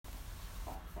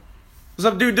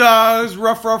What's up, dude dogs?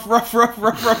 Rough.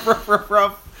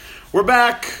 We're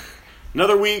back.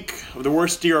 Another week of the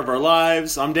worst year of our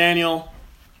lives. I'm Daniel.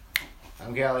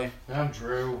 I'm Kelly. I'm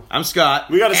Drew. I'm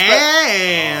Scott. We got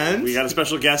a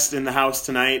special guest in the house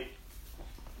tonight.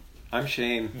 I'm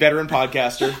Shane. Veteran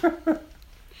podcaster.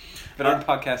 Veteran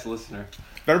podcast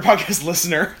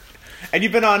listener. And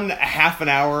you've been on half an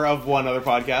hour of one other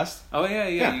podcast. Oh,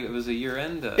 yeah. It was a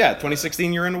year-end.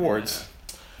 2016 year-end awards.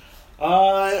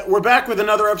 We're back with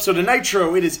another episode of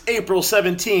Nitro. It is April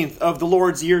 17th of the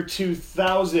Lord's year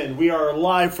 2000. We are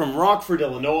live from Rockford,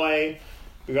 Illinois.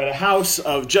 We've got a house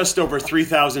of just over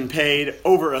 3,000 paid,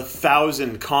 over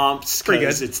 1,000 comps,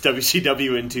 because it's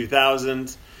WCW in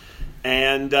 2000.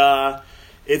 And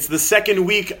it's the second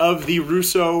week of the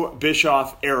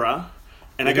Russo-Bischoff era.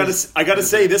 And I gotta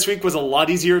say, this week was a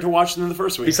lot easier to watch than the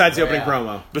first week. Besides the opening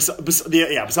promo.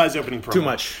 Besides the opening promo. Too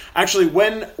much. Actually,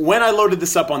 when I loaded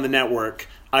this up on the network,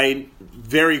 I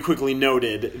very quickly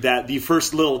noted that the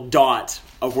first little dot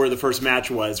of where the first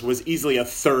match was easily a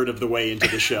third of the way into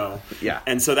the show. Yeah.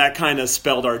 And so that kind of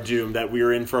spelled our doom, that we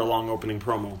were in for a long opening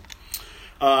promo.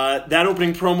 That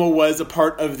opening promo was a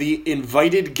part of the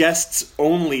invited guests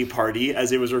only party,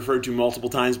 as it was referred to multiple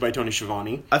times by Tony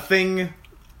Schiavone. A thing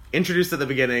introduced at the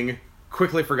beginning,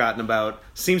 quickly forgotten about,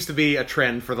 seems to be a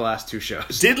trend for the last two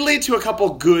shows. Did lead to a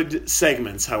couple good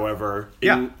segments, however,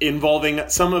 involving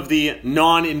some of the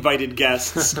non-invited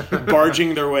guests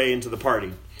barging their way into the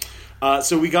party.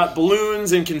 So we got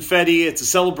balloons and confetti. It's a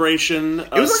celebration.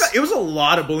 It was a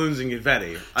lot of balloons and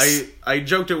confetti. I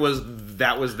joked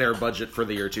that was their budget for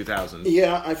the year 2000.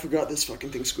 Yeah, I forgot this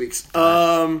fucking thing squeaks.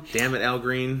 Damn it, Al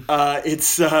Green.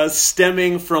 It's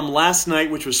stemming from last night,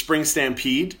 which was Spring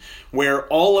Stampede, where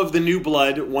all of the new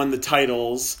blood won the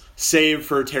titles, save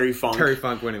for Terry Funk. Terry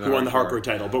Funk winning who won the Hardcore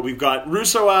title. But we've got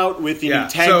Russo out with the new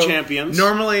tag champions.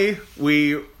 Normally,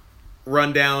 we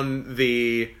run down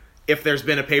if there's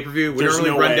been a pay-per-view, we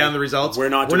normally run down the results. We're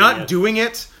not doing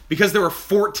it because there were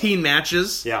 14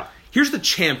 matches. Yeah. Here's the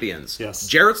champions. Yes.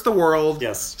 Jarrett's the world.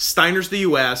 Yes. Steiner's the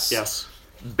US. Yes.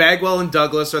 Bagwell and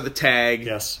Douglas are the tag.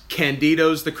 Yes.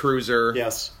 Candido's the cruiser.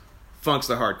 Yes. Funk's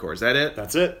the hardcore. Is that it?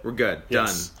 That's it. We're good.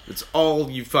 Yes. Done. It's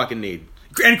all you fucking need.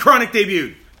 And Chronic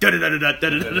debuted.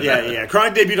 Yeah.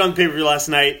 Chronic debuted on the pay-per-view last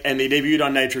night, and they debuted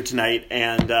on Nitro tonight.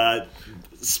 And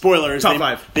spoilers, top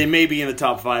 5. They may be in the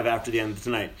top 5 after the end of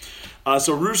tonight.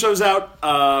 So Russo's out.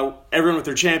 Everyone with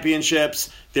their championships.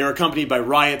 They're accompanied by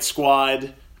Riot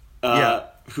Squad,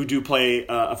 who do play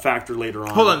a factor later on.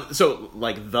 Hold on. So,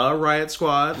 like the Riot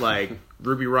Squad, like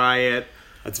Ruby Riot.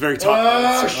 That's very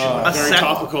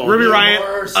topical. Ruby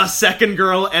Riot, a second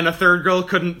girl and a third girl.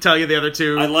 Couldn't tell you the other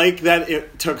two. I like that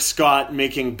it took Scott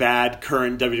making bad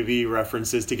current WWE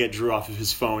references to get Drew off of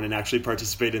his phone and actually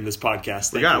participate in this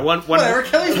podcast. Thank you. Whatever.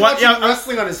 Kelly's watching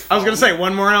wrestling on his phone. I was going to say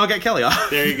one more and I'll get Kelly off.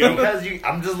 There you go. Because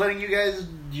I'm just letting you guys.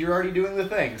 You're already doing the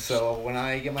thing. So when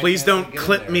I get my please don't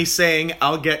clip me saying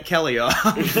I'll get Kelly off.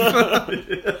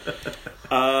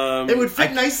 It would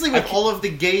fit nicely with all of the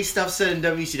gay stuff said in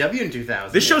WCW in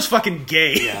 2000. This show's fucking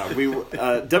gay. Yeah,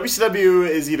 WCW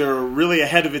is either really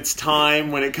ahead of its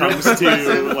time when it comes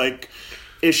to like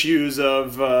issues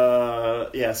of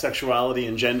sexuality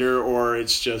and gender, or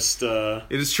it's just it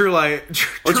is truly or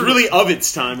it's really of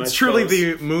its time. It's truly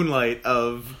the moonlight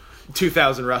of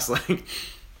 2000 wrestling.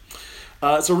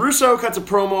 So Russo cuts a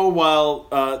promo while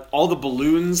all the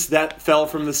balloons that fell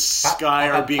from the sky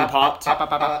are being popped.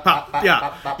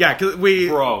 Yeah, because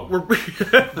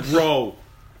bro.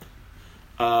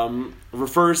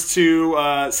 Refers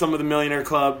to some of the Millionaire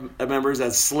Club members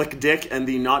as Slick Dick and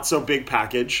the Not So Big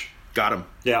Package. Got him.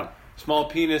 Yeah. Small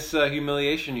penis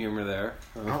humiliation humor there.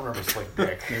 I don't remember Slick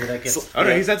Dick. Maybe that gets.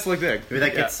 No, he said Slick Dick. Maybe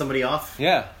that gets somebody off.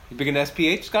 Yeah. You big an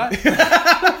SPH, Scott? Is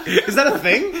that a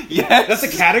thing? Yes. That's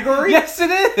a category? Yes, it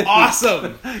is.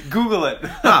 Awesome. Google it.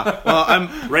 Well,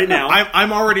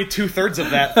 I'm already 2/3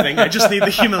 of that thing. I just need the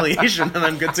humiliation, and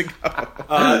I'm good to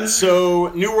go.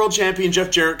 So, New World Champion Jeff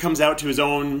Jarrett comes out to his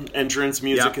own entrance,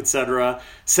 music, etc.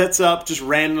 Sets up just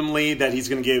randomly that he's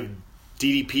going to give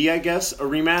DDP, I guess, a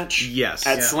rematch. Yes.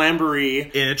 At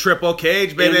Slamboree. In a triple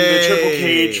cage, baby. In the triple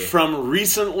cage from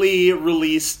recently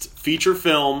released feature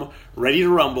film, Ready to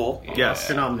Rumble. Yes.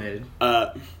 Nominated.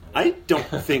 I don't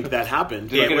think that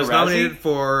happened. It was nominated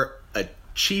for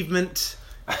Achievement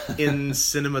in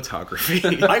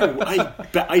Cinematography.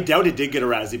 I doubt it did get a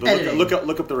Razzie, but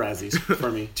look up the Razzies for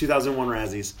me. 2001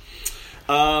 Razzies.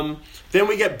 Then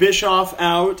we get Bischoff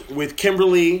out with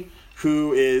Kimberly,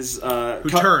 who is... Who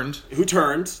turned.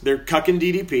 They're cucking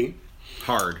DDP.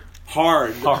 Hard.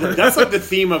 Hard. That's like the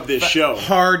theme of this show.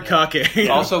 Hard cucking.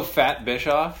 Also, Fat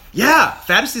Bischoff. Yeah,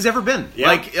 fattest he's ever been. Yeah.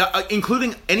 Like,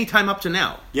 including any time up to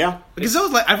now. Yeah. Because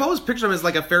I've always pictured him as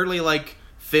like a fairly like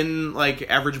thin, like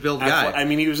average build guy. I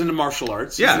mean, he was into martial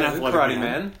arts. Yeah, he's an athletic karate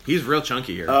man. He's real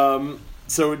chunky here.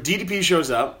 So DDP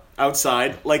shows up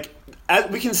outside. Like,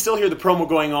 we can still hear the promo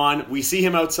going on. We see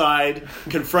him outside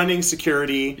confronting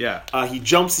security. Yeah. He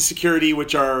jumps the security,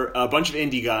 which are a bunch of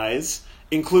indie guys,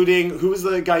 including, who was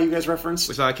the guy you guys referenced?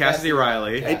 We saw Cassidy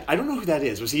Riley. I don't know who that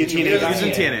is. Was he a TNA guy? He's in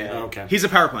TNA. Oh, okay. He's a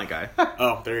power plant guy.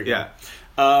 Oh, there you go. Yeah.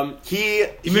 He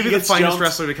may be the finest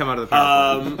wrestler to come out of the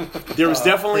power plant. There was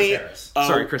definitely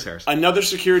Chris Harris. Another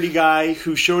security guy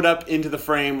who showed up into the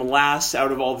frame last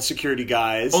out of all the security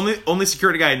guys. Only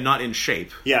security guy not in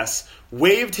shape. Yes.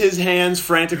 Waved his hands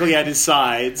frantically at his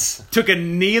sides. Took a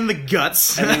knee in the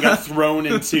guts. And then got thrown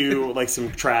into like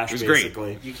some trash,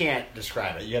 basically. You can't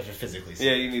describe it. You have to physically see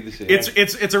it. Yeah, you need to see it.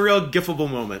 It's a real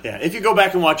gifable moment. Yeah, if you go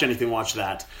back and watch anything, watch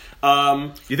that.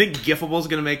 You think gifable is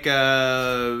going to make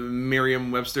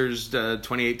Merriam-Webster's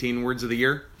 2018 Words of the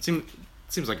Year? Seems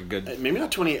like a good... Maybe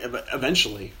not 20, but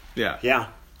eventually. Yeah. Yeah.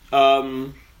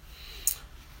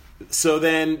 So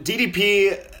then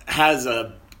DDP has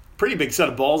a pretty big set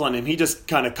of balls on him. He just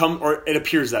kind of or it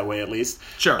appears that way at least.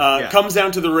 Sure. Comes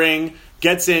down to the ring,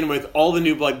 gets in with all the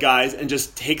New Blood guys, and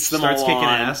just takes them Starts all kicking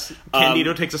on. ass.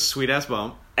 Candido takes a sweet-ass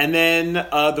bump. And then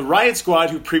the Riot Squad,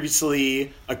 who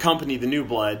previously accompanied the New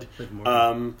Blood,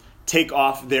 take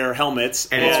off their helmets.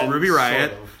 And it's Ruby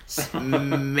Riot,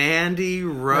 Mandy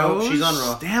Rose. No, she's on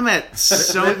Raw. Damn it!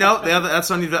 So no,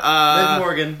 that's on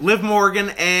Liv Morgan,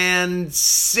 and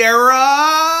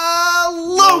Sarah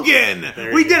Logan.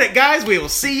 We did it, guys. We will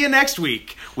see you next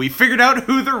week. We figured out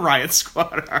who the Riot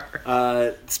Squad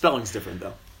are. Spelling's different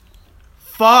though.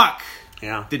 Fuck.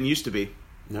 Yeah. Didn't used to be.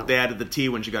 No. They added the T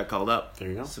when she got called up. There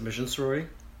you go. Submission sorority.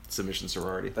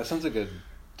 That sounds like a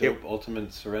dope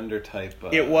ultimate surrender type.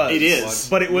 It was. It is.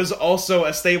 But it was also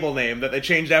a stable name that they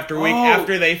changed after a week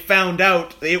after they found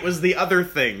out it was the other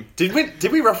thing. Did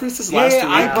we reference this last week?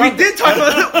 We did talk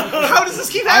about it. How does this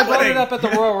keep happening? I brought it up at the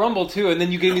Royal Rumble too, and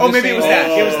then you gave me maybe it was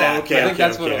that. It was that. Okay, I think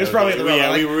that's what it was. It was probably at the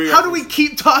Rumble. How do we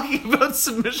keep talking about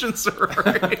submission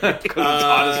sorority? It's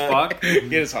hot as fuck.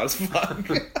 It is hot as fuck.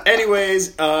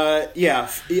 Anyways,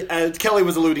 Kelly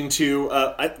was alluding to,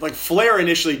 Flair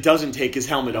initially doesn't take his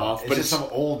helmet off, but it's some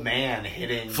old man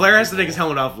hitting. Flair has to take his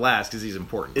helmet off last because he's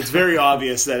important. It's very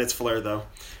obvious that it's Flair, though.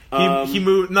 He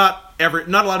moved. Not a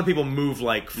lot of people move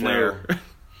like Flair.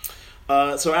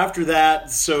 No. So after that,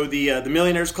 the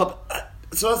Millionaires Club.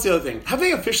 So that's the other thing. Have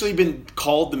they officially been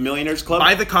called the Millionaires Club?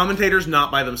 By the commentators,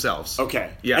 not by themselves. Okay.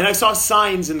 Yeah. And I saw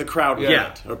signs in the crowd.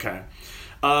 Yeah. Okay.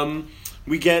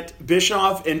 We get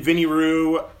Bischoff and Vinnie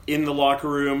Rue in the locker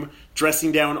room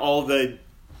dressing down all the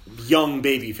young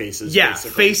baby faces. Yeah,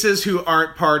 basically. faces who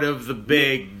aren't part of the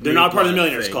big. They're not part of the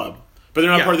Millionaires Club, but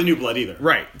they're not part of the New Blood either.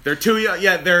 Right? They're too young.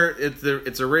 Yeah,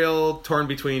 it's a real torn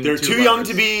between. They're two too young lovers.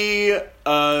 to be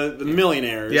the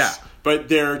Millionaires. Yeah, but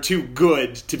they're too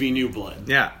good to be New Blood.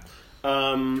 Yeah.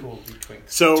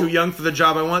 So too young for the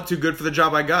job I want, too good for the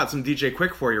job I got. Some DJ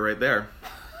Quick for you right there.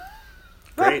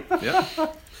 Great. Yeah.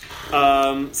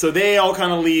 So they all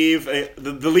kind of leave.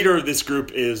 The leader of this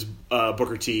group is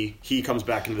Booker T. He comes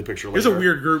back into the picture later. It was a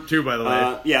weird group, too, by the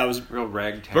way. Yeah, it was real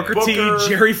ragtag. Booker T,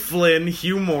 Jerry Flynn,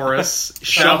 Hugh Morris,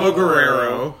 Chavo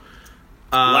Guerrero,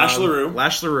 Lash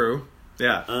LaRue.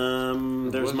 Yeah.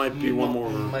 There might be one more.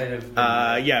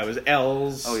 Yeah, it was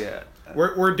L's. Oh, yeah.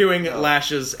 We're doing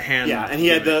Lash's hand. Yeah, and he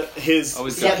had his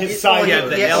side. Yeah,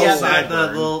 the L side.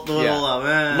 The little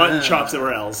mutton chops that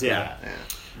were L's. Yeah.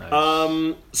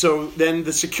 Nice. So then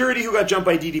the security who got jumped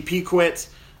by DDP quit.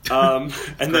 And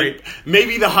then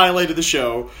maybe the highlight of the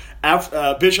show,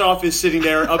 Bischoff is sitting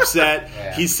there upset.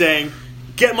 Yeah. He's saying,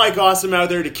 "Get Mike Awesome out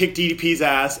there to kick DDP's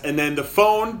ass," and then the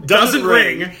phone doesn't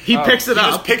ring. He picks it up.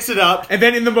 Just picks it up, and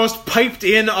then in the most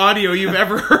piped-in audio you've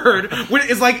ever heard,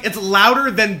 it's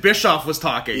louder than Bischoff was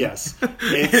talking. Yes,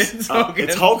 it's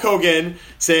Hulk Hogan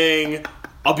saying,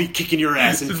 "I'll be kicking your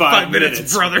ass in 5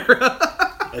 minutes, brother."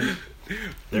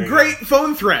 Great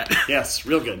phone threat. Yes,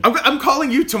 real good. I'm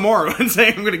calling you tomorrow and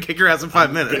saying I'm going to kick your ass in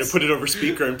 5 minutes. I'm going to put it over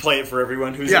speaker and play it for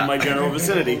everyone who's in my general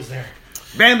vicinity.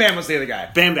 Bam Bam was the other guy.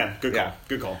 Bam Bam. Good call.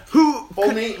 Good call. Who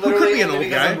could be an old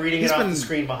guy? I'm reading it off the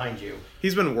screen behind you.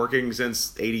 He's been working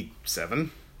since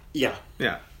 87. Yeah.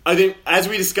 Yeah. I think, as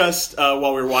we discussed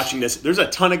while we were watching this, there's a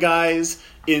ton of guys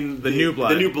in the New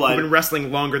Blood who've been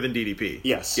wrestling longer than DDP.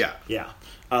 Yes. Yeah. Yeah.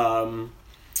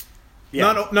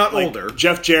 Not like older.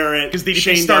 Jeff Jarrett, because DDP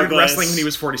Shane started Douglas, wrestling when he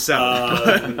was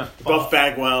 47. Buff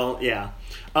Bagwell, yeah.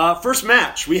 First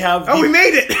match, we have... we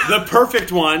made it! The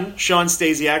perfect one, Sean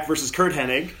Stasiak versus Kurt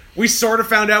Hennig. We sort of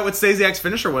found out what Stasiak's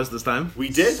finisher was this time. We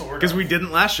did? Because we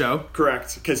didn't last show.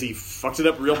 Correct, because he fucked it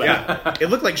up real bad. Yeah. It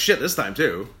looked like shit this time,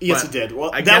 too. Yes, it did.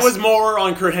 Well, that was more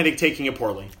on Kurt Hennig taking it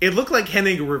poorly. It looked like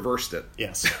Hennig reversed it.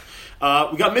 Yes.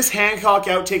 We got Miss Hancock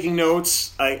out taking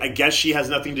notes. I guess she has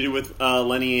nothing to do with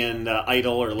Lenny and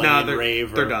Idol or Lenny and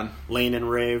Rave. They're done. Lane and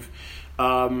Rave.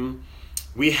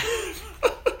 We have...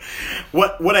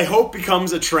 What I hope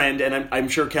becomes a trend, and I'm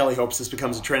sure Kelly hopes this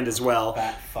becomes a trend as well.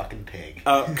 That fucking pig.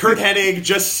 Kurt Hennig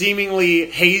just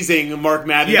seemingly hazing Mark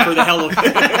Madden for the hell of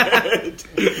it.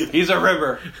 He's a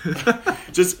river.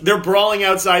 Just they're brawling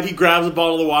outside. He grabs a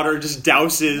bottle of water and just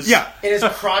douses. In his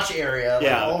crotch area,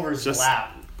 all over his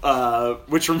lap.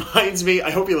 Which reminds me,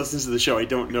 I hope he listens to the show. I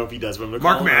don't know if he does, but I'm going to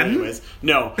Mark call him Madden? anyways.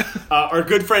 No. Our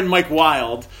good friend Mike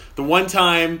Wilde, the one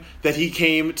time that he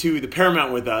came to the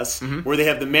Paramount with us, where they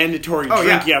have the mandatory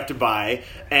drink you have to buy,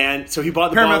 and so he bought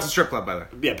the Paramount's a strip club, by the way.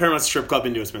 Yeah, Paramount's a strip club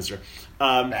in Westminster.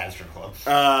 Bad strip club.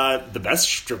 The best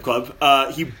strip club.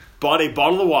 He bought a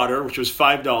bottle of water, which was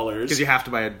 $5. Because you have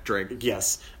to buy a drink.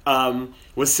 Yes.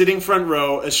 Was sitting front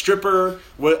row. A stripper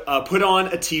put on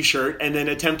a T-shirt and then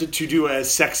attempted to do a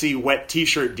sexy wet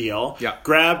T-shirt deal. Yeah.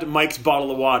 Grabbed Mike's bottle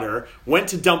of water, went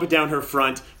to dump it down her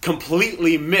front,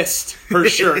 completely missed her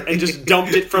shirt, and just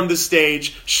dumped it from the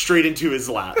stage straight into his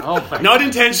lap. Not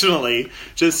intentionally,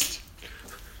 just...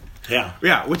 Yeah.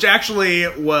 Yeah, which actually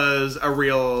was a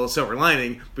real silver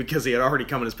lining because he had already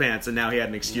come in his pants and now he had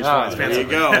an excuse for his pants. There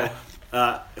you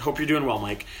go. Hope you're doing well,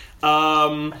 Mike.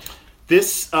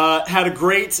 This had a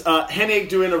great Hennig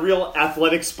doing a real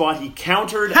athletic spot. He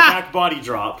countered a back body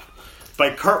drop by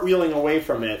cartwheeling away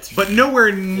from it. But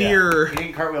nowhere near He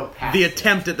didn't cartwheel past the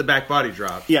attempt at the back body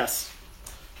drop. Yes.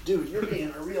 Dude, you're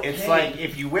being a real It's like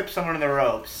if you whip someone in the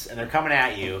ropes and they're coming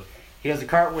at you, he does a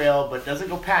cartwheel but doesn't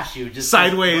go past you, just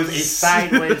sideways. A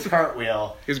sideways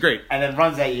cartwheel. It was great. And then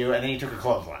runs at you, and then he took a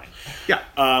clothesline. Yeah.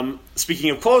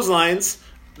 Speaking of clotheslines,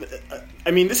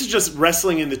 I mean, this is just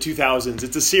wrestling in the 2000s.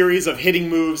 It's a series of hitting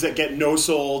moves that get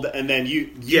no-sold, and then you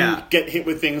get hit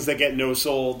with things that get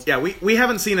no-sold. Yeah, we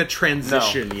haven't seen a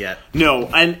transition yet. No,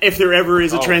 and if there ever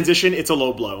is a transition, it's a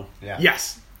low blow. Yeah.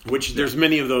 Yes. Which there's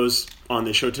many of those on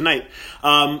this show tonight.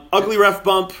 Ugly ref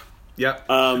bump. Yep.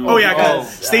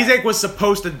 Because Stasiak was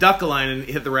supposed to duck a line and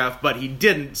hit the ref, but he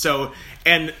didn't. So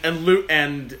and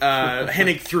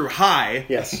Hennig threw high.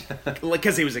 Yes.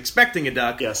 Because he was expecting a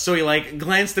duck. Yes. So he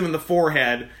glanced him in the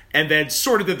forehead and then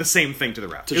sort of did the same thing to the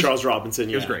ref. Charles Robinson.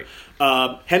 Yeah. It was great.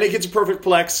 Hennig gets a perfect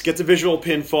plex, gets a visual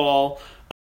pinfall.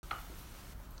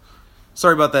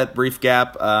 Sorry about that brief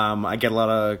gap. I get a lot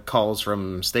of calls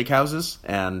from steakhouses,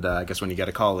 and I guess when you get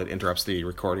a call, it interrupts the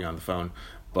recording on the phone.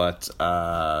 But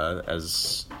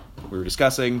as we were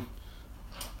discussing,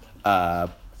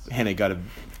 Hennig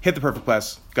hit the perfect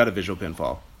plex, got a visual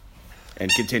pinfall,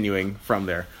 and continuing from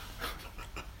there.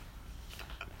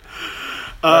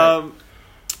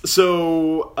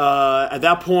 So at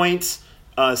that point,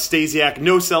 Stasiak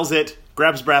no-sells it,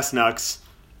 grabs brass knucks,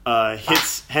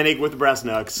 hits Hennig with the brass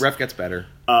knucks. Ref gets better.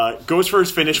 Goes for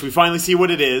his finish. We finally see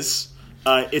what it is.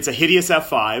 It's a hideous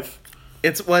F5.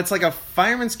 It's like a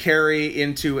fireman's carry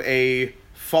into a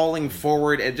falling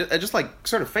forward and just like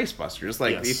sort of face buster. Just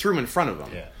like he threw him in front of him.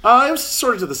 Yeah. It was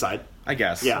sort of to the side, I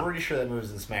guess. Yeah. I'm pretty sure that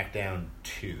moves in SmackDown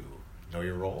 2. Know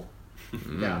your role?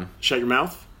 Yeah. Shut your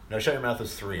mouth. No, Shut Your Mouth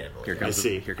was 3, I believe. I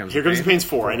see. Here comes the Pain's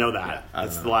 4. I know that. Yeah.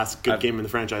 That's the last good game in the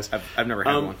franchise. I've never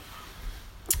had one.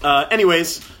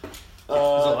 Anyways. There's a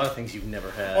lot of things you've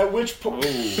never had. At which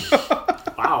point...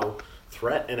 Wow.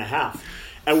 Threat and a half.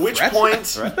 At which point...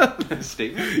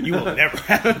 Statement? You will never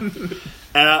have.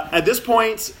 At this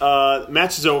point,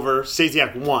 match is over.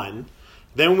 Stasiak won.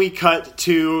 Then we cut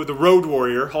to the Road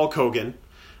Warrior, Hulk Hogan.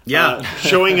 Yeah.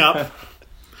 Showing up.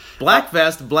 Black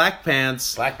vest, black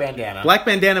pants, black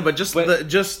bandana, but just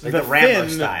the Rambo fin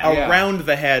style. around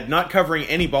the head, not covering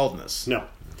any baldness. No.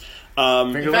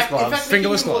 Fingerless gloves.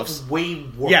 Fingerless gloves. Way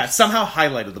worse. Yeah, somehow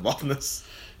highlighted the baldness.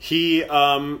 He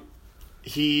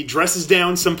dresses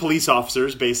down some police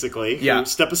officers, basically, who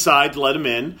step aside to let him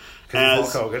in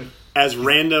as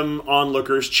random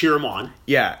onlookers cheer him on.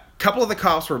 Yeah, a couple of the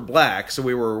cops were black, so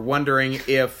we were wondering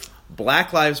if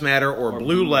Black Lives Matter or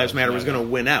Blue Lives Matter was going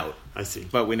to win out. I see.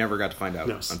 But we never got to find out,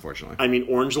 unfortunately. I mean,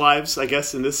 Orange Lives, I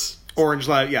guess, in this... Orange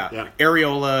Lives, yeah.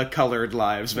 Areola-colored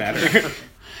lives matter.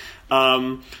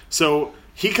 So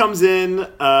he comes in,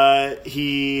 all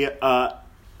the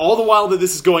while that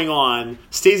this is going on,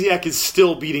 Stasiak is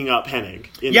still beating up Hennig.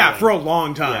 For a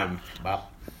long time. Yeah.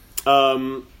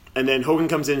 And then Hogan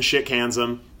comes in, shit cans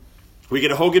him. We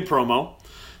get a Hogan promo.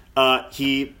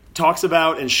 He talks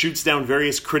about and shoots down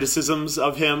various criticisms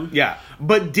of him. Yeah,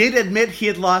 but did admit he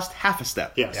had lost half a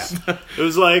step. Yes. It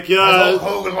was like, Hulk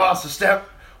Hogan lost a step.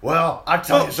 Well, I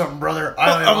tell you something, brother.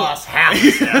 I only lost half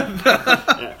a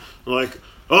step. Like,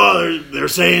 they're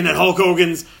saying that Hulk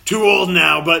Hogan's too old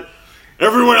now, but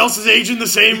everyone else is aging the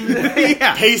same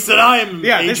pace that I am.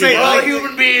 Yeah, aging. they say all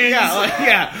human beings.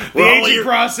 The aging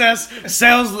process,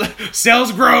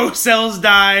 cells grow, cells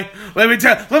die. Let me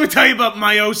tell you about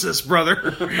meiosis,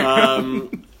 brother.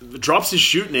 Drops his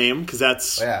shoot name because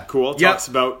that's cool. Talks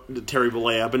about Terry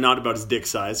Bollea, but not about his dick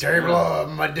size. Terry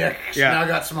Bollea, my dick now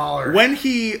got smaller. When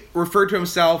he referred to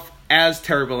himself as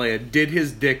Terry Bollea, did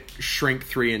his dick shrink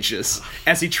 3 inches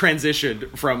as he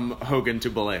transitioned from Hogan to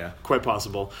Bollea? Quite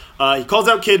possible. He calls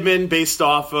out Kidman based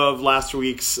off of last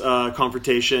week's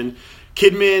confrontation.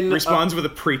 Kidman responds with a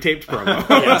pre-taped promo.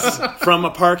 Yes, from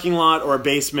a parking lot or a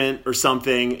basement or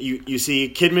something. You see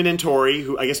Kidman and Tori,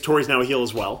 who I guess Tori's now a heel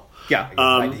as well. Yeah,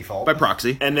 by default. By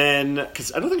proxy. And then,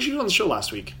 because I don't think she was on the show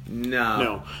last week.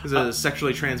 No. It was a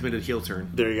sexually transmitted heel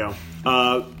turn. There you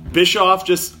go. Bischoff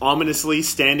just ominously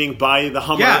standing by the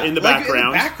Hummer in the background.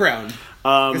 In the background.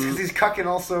 It's because he's cucking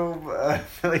also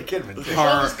Billy Kidman.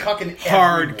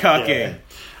 Hard cucking.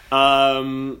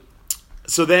 Yeah.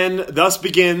 So then, thus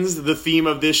begins the theme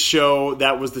of this show.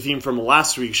 That was the theme from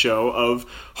last week's show of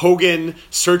Hogan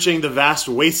searching the vast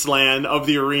wasteland of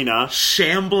the arena.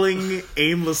 Shambling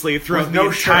aimlessly throughout the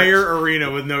entire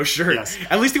arena with no shirt. Yes.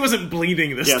 At least he wasn't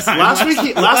bleeding this time. Last week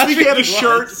he had a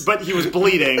shirt, but he was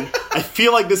bleeding. I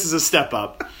feel like this is a step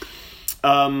up.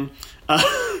 Even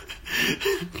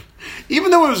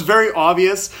though it was very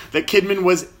obvious that Kidman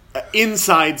was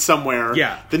inside somewhere.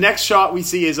 Yeah. The next shot we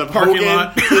see is of Hogan in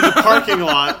the parking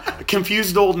lot, a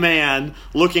confused old man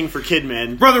looking for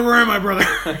Kidman. Brother, where am I, brother?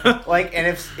 And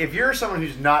if you're someone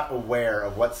who's not aware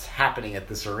of what's happening at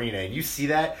this arena, and you see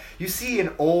that, you see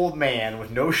an old man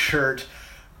with no shirt,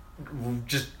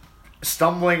 just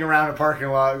stumbling around a parking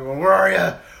lot, going, "Where are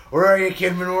you? Where are you,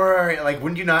 Kidman? Where are you?" Like,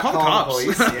 wouldn't you not call the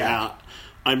police? Yeah.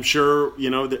 I'm sure,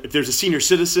 if there's a senior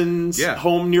citizens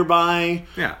home nearby.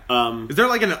 Yeah. Is there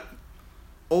like an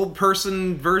old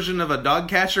person version of a dog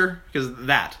catcher? Because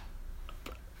that.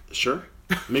 Sure.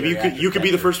 Maybe you could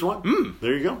be the first one.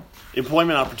 There you go.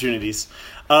 Employment opportunities.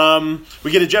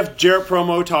 We get a Jeff Jarrett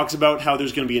promo, talks about how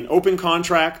there's going to be an open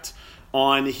contract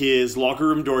on his locker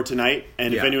room door tonight.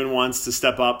 And if anyone wants to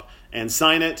step up and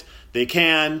sign it, they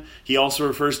can. He also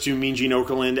refers to Mean Gene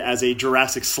Okerlund as a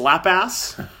Jurassic slap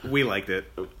ass. We liked it.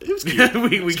 It was cute.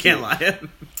 we can't lie.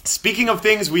 Speaking of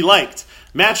things we liked,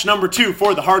 match number 2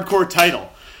 for the hardcore title.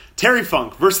 Terry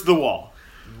Funk versus The Wall.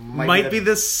 Might be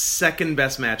the second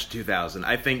best match of 2000.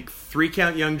 I think 3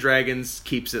 Count Young Dragons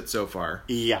keeps it so far.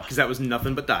 Yeah. Because that was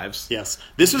nothing but dives. Yes.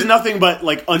 This was nothing but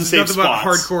unsafe spots. Nothing but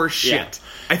hardcore shit. Yeah.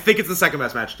 I think it's the second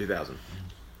best match of 2000.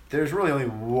 There's really only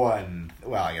one.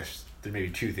 Well, I guess there may be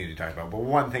 2 things to talk about, but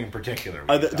one thing in particular.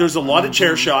 There's a lot of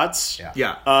chair shots.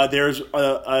 Yeah. There's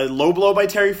a low blow by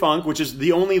Terry Funk, which is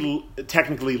the only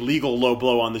technically legal low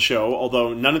blow on the show,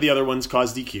 although none of the other ones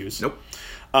cause DQs. Nope.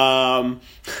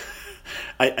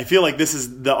 I feel like this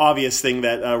is the obvious thing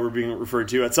that we're being referred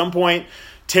to. At some point,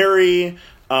 Terry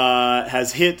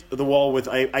has hit the wall with,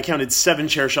 I counted 7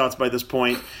 chair shots by this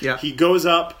point. Yeah. He goes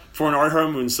up for an Arthur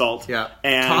moonsault. Yeah.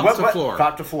 And Top to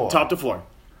floor. Top to floor.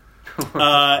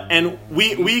 And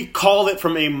we called it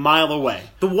from a mile away.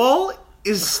 The Wall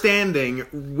is standing,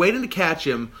 waiting to catch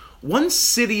him, 1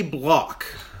 city block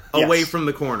away from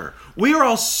the corner. We are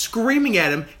all screaming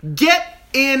at him, "Get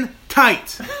in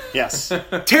tight!" Yes.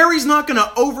 Terry's not going to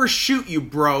overshoot you,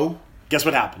 bro. Guess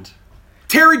what happened?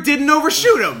 Terry didn't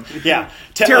overshoot him. Yeah.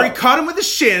 Terry caught him with his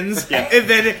shins, and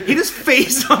then hit his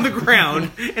face on the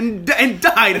ground, and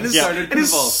died, and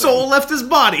his soul left his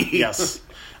body. Yes.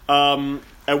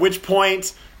 At which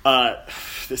point,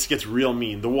 this gets real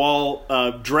mean. The Wall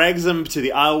drags him to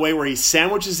the aisleway where he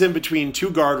sandwiches him between 2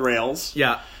 guardrails.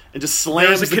 Yeah. And just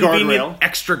slams the guardrail. There's a convenient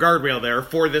extra guardrail there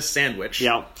for this sandwich.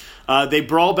 Yeah. They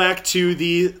brawl back to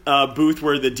the booth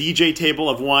where the DJ table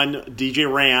of one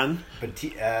DJ ran. But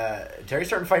Terry's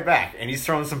starting to fight back, and he's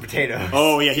throwing some potatoes.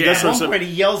 Oh, yeah. He does throw some. At one point,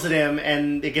 he yells at him,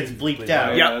 and it gets bleeped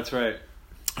out. Yeah, that's right.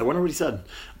 I wonder what he said.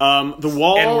 The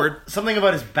Wall. N-word. Something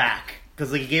about his back.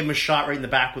 Because he gave him a shot right in the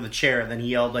back with a chair, and then he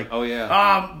yelled "Oh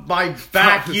yeah, my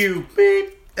back, you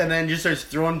beep!" And then just starts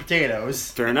throwing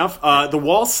potatoes. Fair enough. The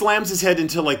Wall slams his head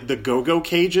into the go-go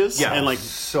cages, and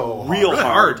so real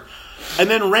hard.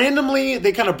 And then randomly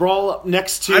they kind of brawl up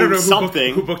next to I don't know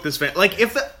something. Who booked this fan?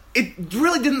 It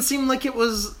really didn't seem like it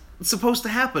was supposed to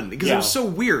happen because it was so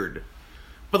weird.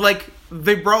 But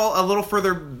they brawl a little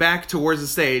further back towards the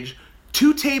stage.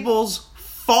 2 tables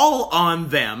fall on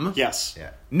them. Yes.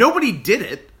 Yeah. Nobody did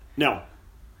it. No.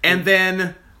 And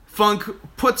then Funk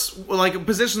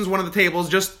positions one of the tables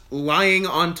just lying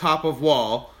on top of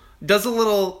wall, does a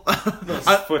little a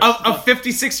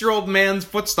 56-year-old man's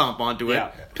foot stomp onto it,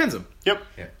 pins him. Yep.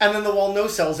 Yeah. And then the wall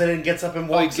no-sells it and gets up and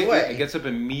walks away. It gets up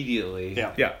immediately.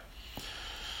 Yeah.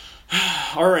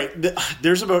 All right,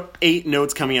 there's about 8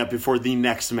 notes coming up before the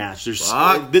next match.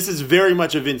 This is very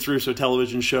much a Vince Russo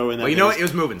television show. And you know what? It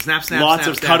was moving. Snap, snap, lots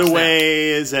snap, of snap,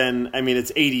 cutaways, snap. and I mean,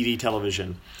 it's ADD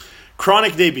television.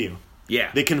 Chronic debut.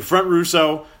 Yeah. They confront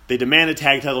Russo. They demand a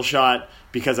tag title shot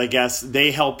because I guess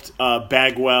they helped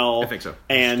Bagwell I think so.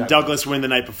 and Douglas win the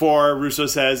night before. Russo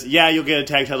says, "Yeah, you'll get a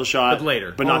tag title shot, but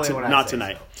later, but not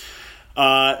tonight." So.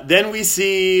 Then we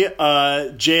see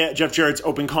Jeff Jarrett's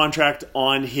open contract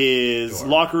on his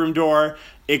locker room door.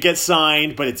 It gets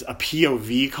signed, but it's a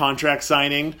POV contract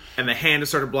signing. And the hand is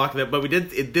sort of blocking it, but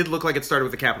it did look like it started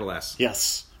with a capital S.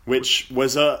 Yes, which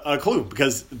was a clue,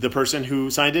 because the person who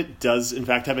signed it does, in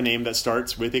fact, have a name that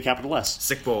starts with a capital S.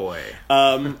 Sick Boy.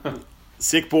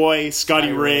 Sick Boy,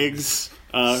 Scotty Riggs.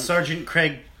 Sergeant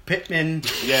Craig Pittman.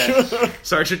 Yes.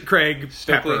 Sergeant Craig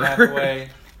Stokely Pepper. Hathaway.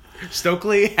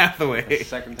 Stokely Hathaway.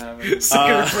 Second time.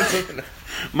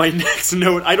 My next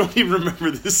note, I don't even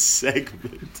remember this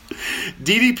segment.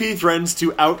 DDP threatens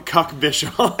to out-cuck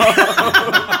Bischoff.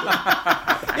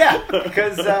 Yeah,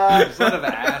 because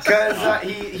ass.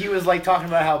 he was like talking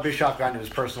about how Bischoff got into his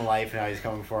personal life and how he's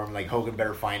coming for him. Like Hogan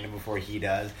better find him before he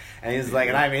does. And he's like,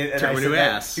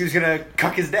 ass. He was gonna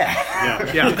cuck his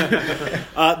dad.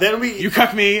 Yeah. Then you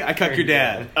cuck me, I cuck your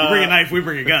dad. You bring a knife, we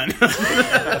bring a gun.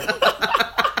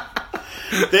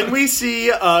 Then we see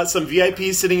some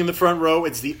VIPs sitting in the front row.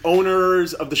 It's the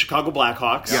owners of the Chicago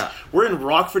Blackhawks. Yeah. We're in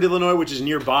Rockford, Illinois, which is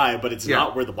nearby, but it's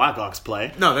not where the Blackhawks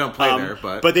play. No, they don't play there.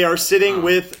 But they are sitting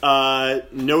with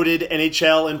noted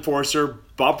NHL enforcer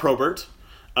Bob Probert,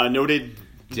 noted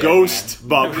dead ghost man.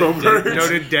 Bob Probert.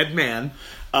 Noted dead man.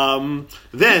 Then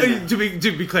to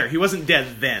be clear, he wasn't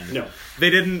dead then. No. They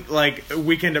didn't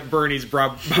Weekend at Bernie's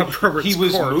Bob Probert's He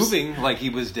was corpse. moving like he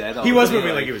was dead. He was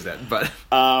moving like he was dead, but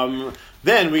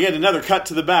then we get another cut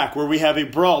to the back where we have a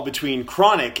brawl between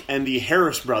Chronic and the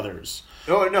Harris brothers.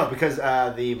 Oh no, because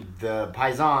the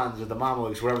Paisans or the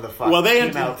Mamelukes, whatever the fuck,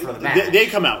 came out for the match. They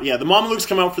come out. Yeah, the Mamelukes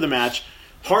come out for the match.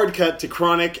 Hard cut to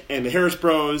Chronic and the Harris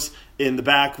Bros in the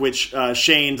back, which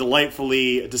Shane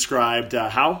delightfully described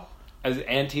how? As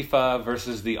Antifa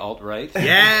versus the alt-right.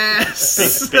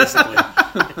 Yes! Basically.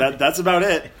 That's about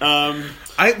it.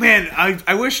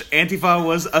 I wish Antifa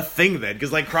was a thing then, because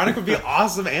Chronic would be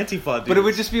awesome Antifa dudes. But it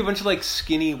would just be a bunch of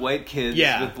skinny white kids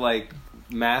Yeah. with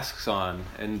masks on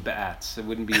and bats. It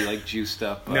wouldn't be juiced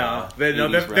up.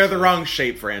 they're the wrong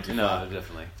shape for Antifa. No,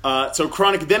 definitely. So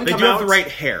Chronic then They come do out. have the right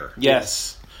hair.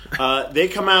 Yes. They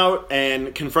come out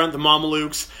and confront the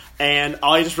Mamelukes, and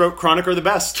I just wrote Chronic are the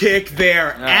best. Kick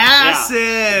their asses!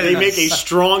 They make a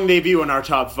strong debut in our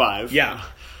top 5. Yeah.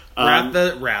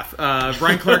 Wrath.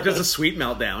 Brian Clark does a sweet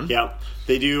meltdown. Yeah.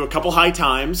 They do a couple high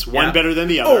times, one better than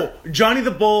the other. Oh, Johnny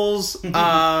the Bull's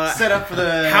set up for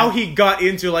the how he got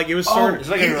into it was sort It's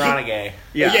like a Uranage.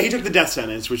 Yeah, he took the death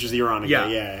sentence, which is the Uranage.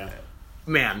 Yeah.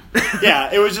 Man.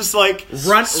 Yeah, it was just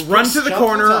run to the jump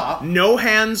corner, to the top. no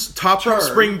hands, top rope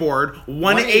springboard,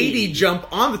 180 jump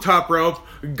on the top rope,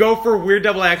 go for a weird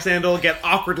double axe handle, get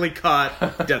awkwardly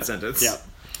caught, death sentence.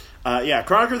 Yeah.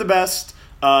 Chronic are the best.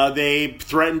 They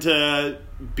threaten to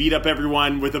beat up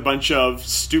everyone with a bunch of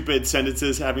stupid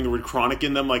sentences having the word chronic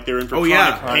in them, like they're in for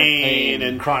chronic pain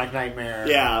and chronic nightmare.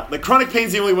 Yeah, chronic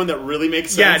pain's the only one that really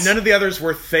makes sense. Yeah, none of the others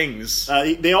were things.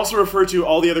 They also refer to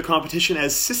all the other competition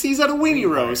as sissies at a weenie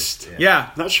roast. Yeah.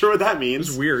 Not sure what that means.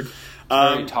 It's weird.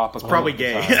 Very topical. Probably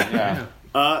gay. Yeah.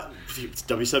 It's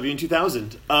WCW in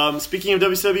 2000. Speaking of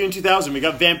WCW in 2000, we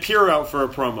got Vampiro out for a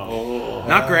promo.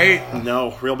 Not great.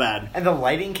 No, real bad. And the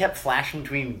lighting kept flashing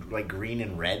between green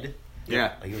and red.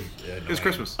 Yeah. It was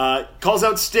Christmas. Calls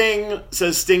out Sting,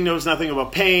 says Sting knows nothing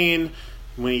about pain.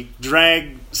 When he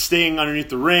dragged Sting underneath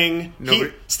the ring,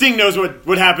 Sting knows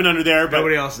what happened under there, but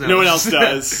nobody else knows. No one else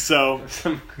does, so...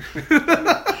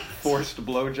 Forced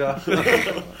blowjob.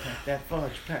 Pack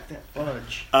that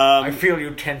fudge. I feel you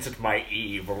tense at my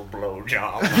evil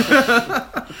blowjob.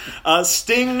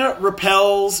 Sting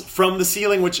repels from the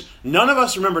ceiling, which none of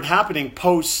us remembered happening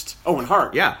post Owen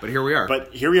Hart. Yeah, but here we are.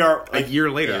 But here we are. A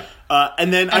year later.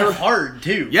 And then hard,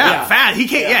 too. Yeah, fat. He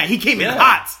came in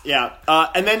hot. Yeah.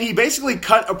 And then he basically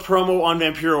cut a promo on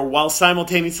Vampiro while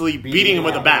simultaneously beating him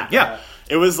with a bat. Yeah.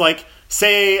 It was like,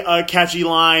 say a catchy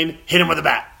line, hit him with a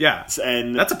bat. Yeah.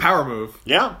 And that's a power move.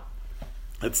 Yeah.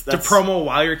 That's to promo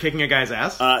while you're kicking a guy's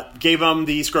ass. Gave him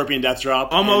the Scorpion Death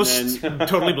Drop. Almost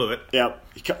totally blew it. Yeah.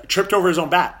 He tripped over his own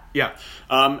bat. Yeah.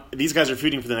 These guys are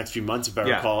feuding for the next few months, if I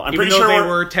recall. I'm Even pretty though sure they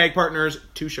were tag partners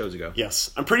 2 shows ago.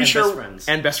 Yes. I'm pretty sure. Best friends.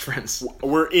 And best friends.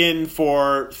 We're in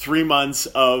for 3 months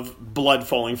of blood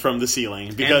falling from the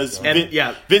ceiling. Because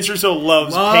Vince Russo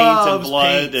loves paint and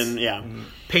blood. And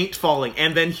paint falling.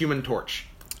 And then Human Torch.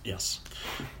 Yes.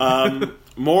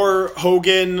 More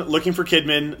Hogan looking for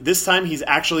Kidman. This time he's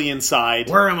actually inside.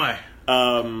 Where am I?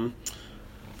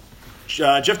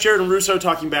 Jeff Jarrett and Russo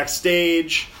talking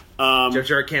backstage. Jeff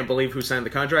Jarrett can't believe who signed the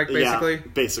contract, basically. Yeah,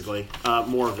 basically.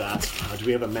 More of that. Do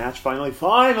we have a match finally?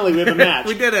 Finally, we have a match.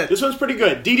 We did it. This one's pretty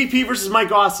good. DDP versus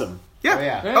Mike Awesome.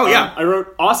 Yeah. Oh, yeah. I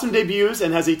wrote Awesome debuts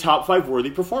and has a top 5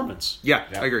 worthy performance. Yeah,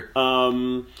 I agree.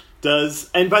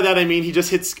 And by that I mean he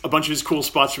just hits a bunch of his cool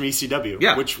spots from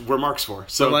ECW, which we're marks for.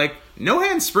 So like, no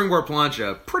hand springboard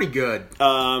plancha, pretty good.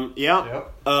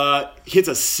 Hits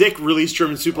a sick release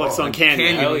German suplex on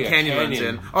Canyon. Canyon runs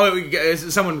in. Oh,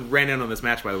 someone ran in on this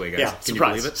match, by the way, guys. Yeah, Can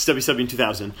surprise. you believe it? It's WCW in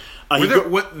 2000.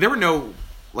 There were no...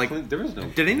 there was no...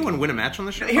 Did anyone win a match on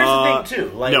the show? Here's the thing,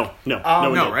 too. Like, no,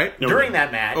 right? During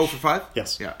that match... 0 for 5?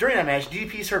 Yes. Yeah. During that match,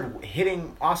 DDP started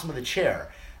hitting Awesome with a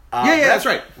chair. That's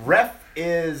right. Ref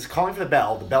is calling for the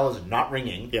bell. The bell is not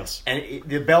ringing. Yes. And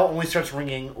the bell only starts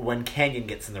ringing when Canyon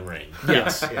gets in the ring.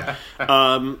 Yes.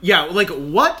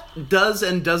 What does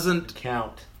and doesn't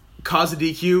count cause a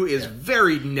DQ is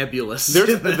very nebulous.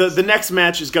 The next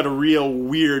match has got a real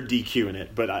weird DQ in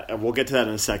it, but we'll get to that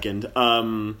in a second.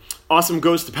 Awesome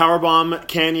goes to powerbomb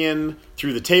Canyon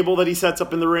through the table that he sets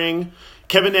up in the ring.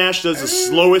 Kevin Nash does the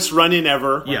slowest run-in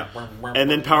ever. Yeah. And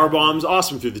then powerbombs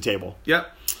Awesome through the table.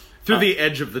 Yep. Through the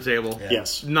edge of the table. Yeah.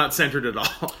 Yes. Not centered at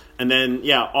all. And then,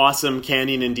 Awesome,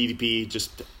 Canyon, and DDP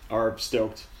just are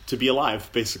stoked to be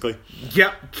alive, basically.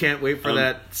 Yep. Can't wait for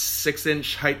that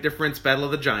 6-inch height difference Battle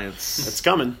of the Giants. It's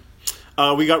coming.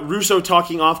 We got Russo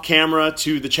talking off camera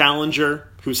to the challenger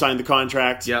who signed the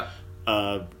contract. Yep.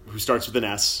 Who starts with an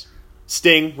S.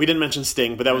 Sting. We didn't mention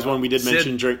Sting, but that was one we did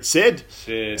mention during... Sid.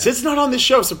 Sid's not on this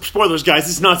show, so spoilers, guys.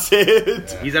 It's not Sid.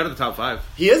 Yeah. He's out of the top 5.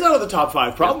 He is out of the top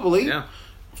 5, probably. Yeah.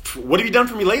 What have you done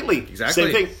for me lately?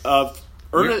 Exactly. Same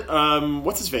thing.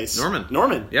 What's his face?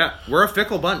 Norman. Yeah. We're a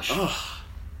fickle bunch.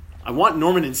 I want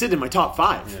Norman and Sid in my top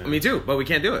 5. Yeah. Me too, but we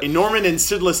can't do it. A Norman and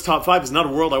Sidless top 5 is not a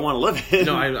world I want to live in.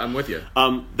 No, I'm with you.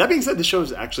 That being said, the show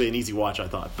is actually an easy watch, I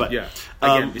thought. But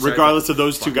again, regardless of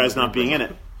those 2 guys not being in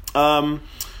it.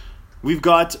 We've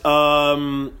got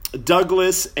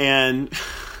Douglas and...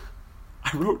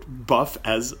 I wrote Buff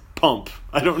as Pump.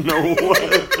 I don't know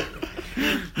what...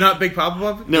 Not Big Papa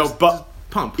Buff? No,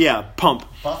 Pump. Yeah, Pump.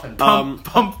 Buff and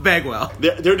Pump Bagwell.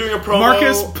 They're doing a promo.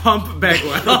 Marcus Pump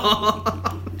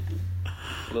Bagwell.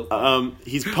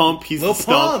 He's Pump. He's Lil the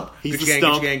Stump. Pump. He's Gucci the gang,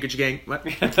 Stump. Gucci gang. What?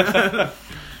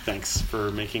 Thanks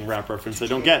for making rap reference I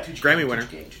don't get. Grammy winner.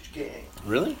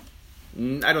 Really?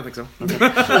 I don't think so.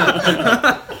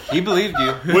 He believed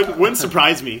you. Wouldn't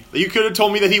surprise me. You could have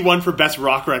told me that he won for best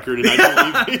rock record, and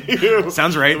I believe you.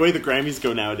 Sounds right. The way the Grammys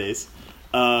go nowadays.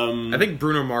 I think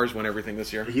Bruno Mars won everything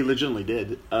this year. He legitimately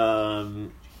did.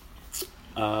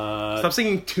 Stop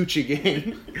singing Tucci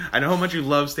Gang. I know how much you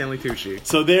love Stanley Tucci.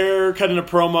 So they're cutting a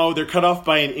promo. They're cut off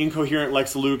by an incoherent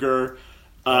Lex Luger.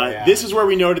 This is where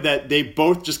we noted that they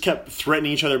both just kept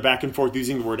threatening each other back and forth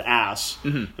using the word ass.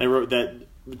 Mm-hmm. And I wrote that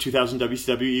 2000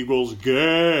 WCW equals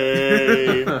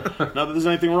gay. Not that there's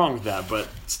anything wrong with that, but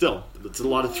still, it's a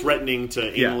lot of threatening to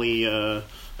anally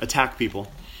attack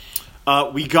people.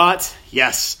 We got,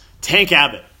 Tank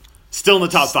Abbott. Still in the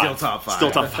top 5.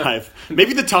 Still top 5.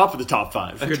 Maybe the top of the top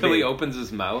 5. Until he opens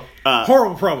his mouth.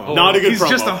 Horrible promo. Not a good promo. He's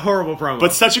just a horrible promo.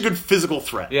 But such a good physical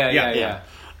threat. Yeah.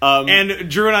 And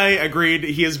Drew and I agreed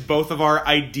he is both of our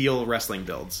ideal wrestling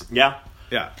builds. Yeah.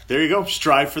 There you go.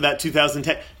 Strive for that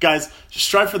 2010. Guys,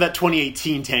 strive for that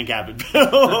 2018 Tank Abbott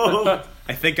build.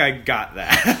 I think I got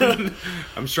that.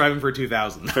 I'm striving for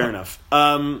 2000. Fair enough.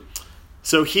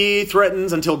 So he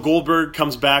threatens until Goldberg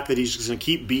comes back that he's just going to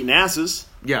keep beating asses.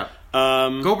 Yeah.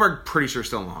 Goldberg, pretty sure,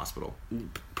 still in the hospital.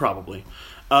 Probably.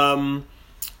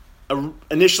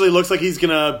 Initially looks like he's going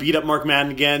to beat up Mark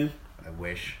Madden again. I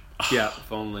wish. Yeah,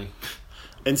 if only.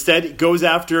 Instead, goes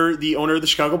after the owner of the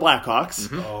Chicago Blackhawks.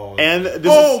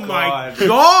 Mm-hmm. My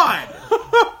God!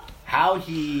 How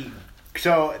he...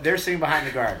 So, they're sitting behind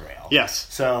the guardrail.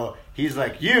 Yes. So, he's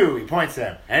like, he points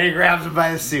at him, and he grabs him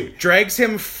by the suit. Drags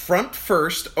him front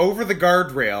first over the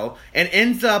guardrail, and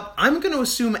ends up, I'm going to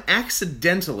assume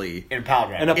accidentally... In pile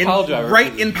driver.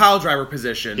 In pile driver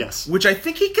position. Yes. Which I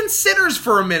think he considers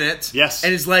for a minute. Yes.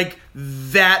 And is like,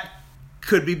 that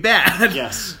could be bad.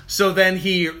 Yes. So then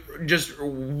he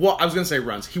I was going to say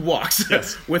runs. He walks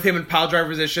with him in pile driver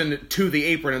position to the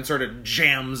apron and sort of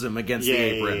jams him against the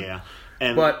apron. Yeah.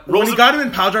 And but when he got him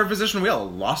in pile driver position, we all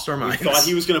lost our minds. We thought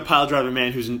he was going to pile drive a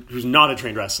man who's not a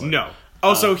trained wrestler. No.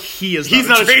 Also, he's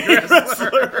not a trained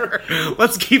wrestler.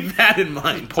 Let's keep that in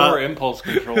mind. Poor impulse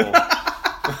control.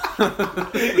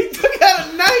 He took out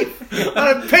a knife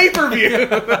on a pay-per-view.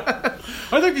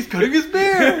 I think he's cutting his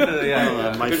beard.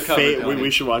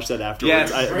 We should watch that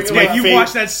afterwards. Yes. You've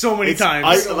watched that so many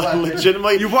times.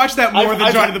 Legitimately, you've watched that more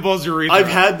than Johnny the Bull's Urethra. I've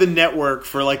had the network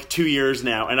for like 2 years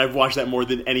now, and I've watched that more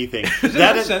than anything. Is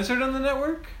that censored on the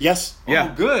network? Yes.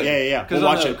 Oh, good. Yeah. Because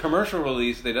on the commercial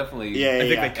release, they definitely. I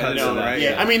think they cut it, right?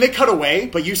 Yeah. I mean, they cut away,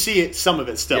 but you see some of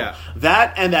it still. Yeah.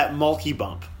 That and that Mulkey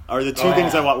bump are the two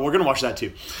things I want. We're going to watch that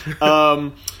too.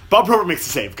 Bob Probert makes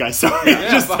the save, guys. Sorry.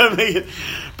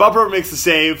 Bob Probert makes the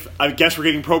save. I guess we're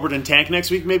getting Probert and Tank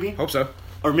next week, maybe? Hope so.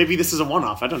 Or maybe this is a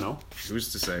one-off. I don't know.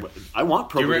 Who's to say? I want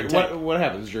Probert and Tank. What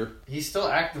happens, Drew? He's still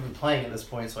actively playing at this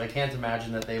point, so I can't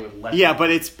imagine that they would let him. Yeah, but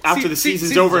it's after the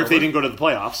season's over if they didn't go to the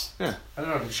playoffs. Yeah. I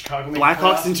don't know. Chicago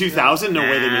Blackhawks in 2000? No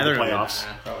way they made the playoffs.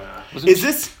 Probably not. Is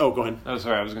this... Oh, go ahead. Oh,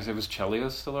 sorry. I was going to say, was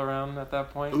Chelios still around at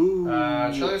that point? Ooh.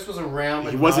 Chelios was around,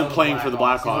 but he wasn't playing for the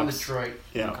Blackhawks. He was on Detroit.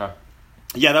 Yeah. Okay.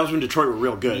 Yeah, that was when Detroit were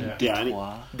real good.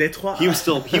 Yeah, Detroit. He was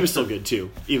still good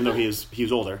too, even though he was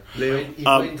older.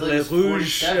 Les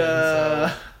Rouges.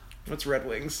 What's Red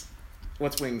Wings?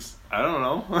 What's Wings? I don't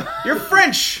know. You're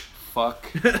French. Fuck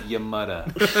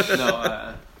Yamada.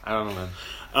 No, I don't know,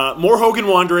 man. More Hogan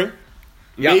Wandering.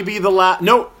 Yep. Maybe the last.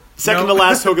 Second to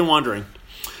last Hogan Wandering.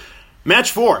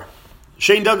 Match 4.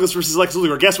 Shane Douglas versus Lex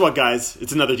Luger. Guess what, guys?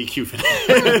 It's another DQ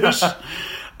finish.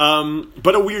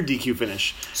 But a weird DQ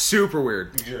finish. Super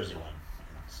weird. New Jersey one.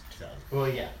 Well,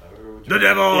 yeah. The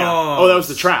devil. Yeah. Oh, that was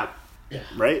the trap. Yeah.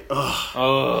 Right?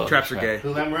 Ugh. Traps are gay.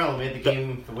 Lou Lamoriello made the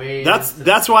game the way.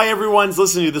 That's why everyone's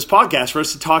listening to this podcast, for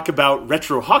us to talk about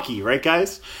retro hockey, right,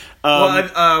 guys? We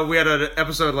had an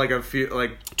episode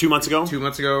 2 months ago? 2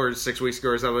 months ago or 6 weeks ago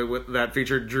or something that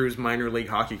featured Drew's minor league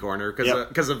hockey corner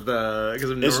because of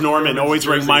Norman always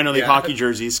wearing minor league hockey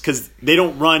jerseys because they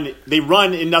run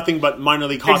in nothing but minor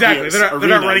league hockey. Exactly, they're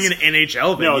not running in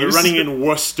NHL venues. No, they're running in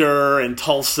Worcester and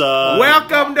Tulsa.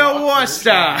 Welcome to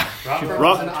Worcester. Rockford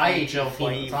was an IHL team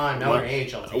at the time. Now we're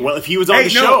an AHL team. Well, if he was on the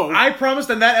show, I promised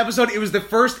in that episode it was the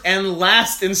first and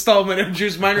last installment of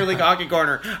Drew's minor league hockey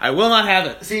corner. I will not have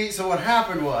it. See. So what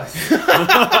happened was... Can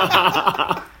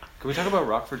we talk about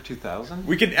Rockford 2000?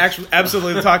 We could actually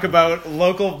absolutely talk about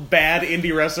local bad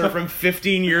indie wrestler from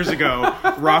 15 years ago,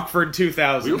 Rockford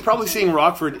 2000. We were probably seeing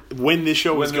Rockford when this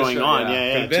show was going on.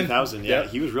 Yeah, 2000. Yeah,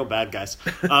 he was real bad, guys.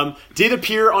 Did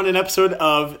appear on an episode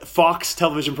of Fox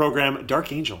television program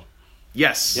Dark Angel.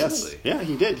 Yes. Really? Yeah,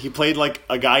 he did. He played like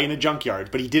a guy in a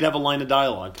junkyard, but he did have a line of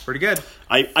dialogue. Pretty good.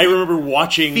 I remember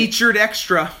watching... Featured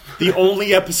extra. The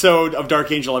only episode of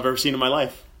Dark Angel I've ever seen in my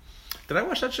life. Did I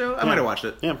watch that show? I might have watched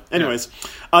it. Yeah. Anyways,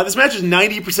 this match is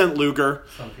 90% Luger.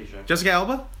 Jessica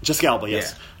Alba? Jessica Alba,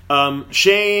 yes. Yeah.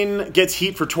 Shane gets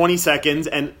heat for 20 seconds,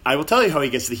 and I will tell you how he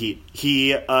gets the heat.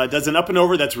 He does an up and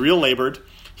over that's real labored.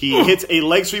 He hits a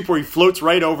leg sweep where he floats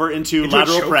right over into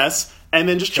lateral press, and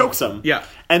then just chokes him. Yeah.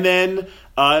 And then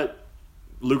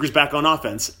Luger's back on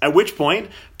offense. At which point,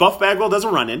 Buff Bagwell does a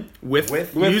run-in. With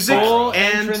music full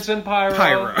and entrance and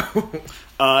pyro.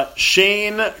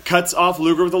 Shane cuts off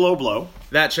Luger with a low blow.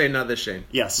 That Shane, not this Shane.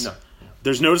 Yes. No.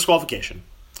 There's no disqualification.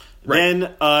 Right. Then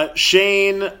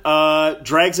Shane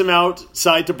drags him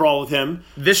outside to brawl with him.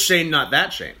 This Shane, not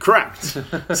that Shane. Correct.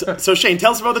 so Shane,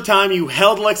 tell us about the time you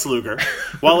held Lex Luger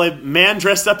while a man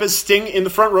dressed up as Sting in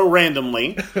the front row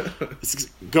randomly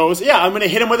goes, I'm going to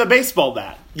hit him with a baseball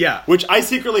bat. Yeah. Which I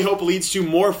secretly hope leads to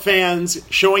more fans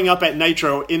showing up at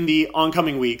Nitro in the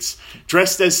oncoming weeks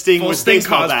dressed as Sting with Sting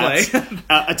baseball cosplay.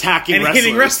 bats attacking and wrestlers.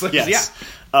 hitting wrestlers, yes.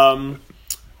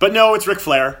 But no, it's Ric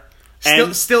Flair.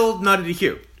 Still not a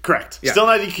DQ. Correct. Yeah. Still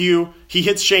not DQ. He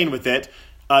hits Shane with it.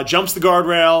 Jumps the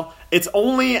guardrail. It's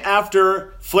only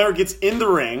after Flair gets in the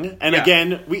ring, and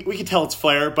again, we can tell it's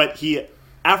Flair, but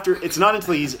it's not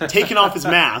until he's taken off his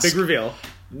mask. Big reveal.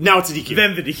 Now it's a DQ.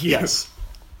 Then the DQ. Yes.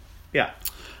 Yeah.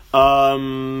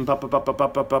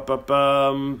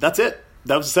 That's it.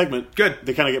 That was the segment. Good.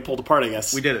 They kind of get pulled apart, I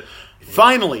guess. We did it.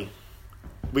 Finally,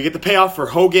 we get the payoff for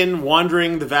Hogan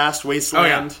wandering the vast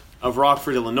wasteland of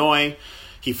Rockford, Illinois.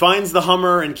 He finds the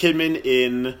Hummer and Kidman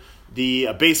in the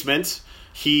basement.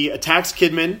 He attacks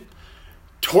Kidman.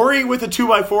 Tori with a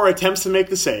 2x4 attempts to make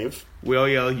the save. We'll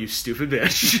yell, you stupid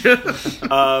bitch.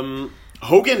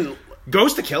 Hogan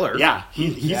goes to kill her. Yeah.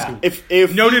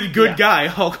 If noted good guy,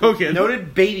 Hulk Hogan.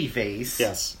 Noted baby face.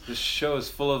 Yes. This show is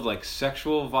full of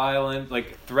sexual violence,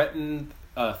 threatened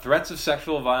threats of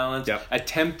sexual violence,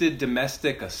 attempted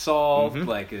domestic assault.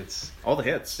 Like it's all the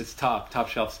hits. It's top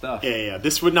shelf stuff. Yeah.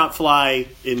 This would not fly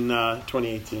in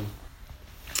 2018.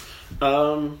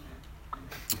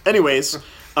 Anyways,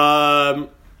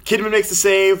 Kidman makes the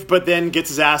save, but then gets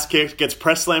his ass kicked, gets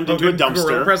press slammed into a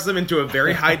dumpster. Press them into a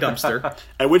very high dumpster.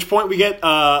 At which point we get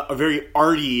a very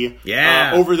arty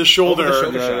over the shoulder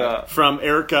shot from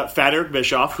Fat Eric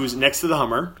Bischoff, who's next to the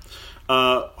Hummer.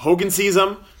 Hogan sees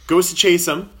him, goes to chase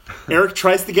him. Eric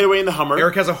tries to get away in the Hummer.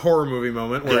 Eric has a horror movie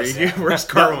moment where his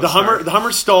car won't start. The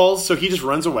Hummer stalls, so he just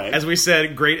runs away. As we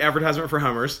said, great advertisement for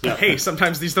Hummers. Yeah. Hey,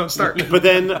 sometimes these don't start. But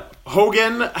then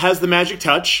Hogan has the magic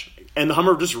touch, and the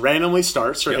Hummer just randomly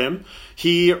starts for him.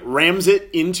 He rams it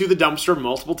into the dumpster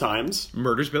multiple times.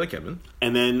 Murders Billy Kidman.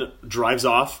 And then drives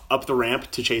off up the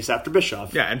ramp to chase after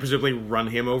Bischoff. Yeah, and presumably run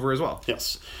him over as well.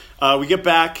 Yes. We get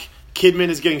back. Kidman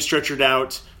is getting stretchered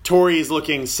out. Tori is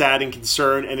looking sad and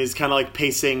concerned and is kind of like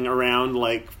pacing around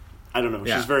like, I don't know,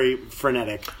 she's very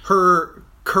frenetic. Her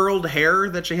curled hair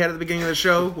that she had at the beginning of the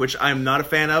show, which I'm not a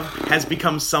fan of, has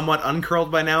become somewhat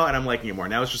uncurled by now, and I'm liking it more.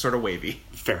 Now it's just sort of wavy.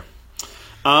 Fair.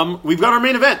 We've got our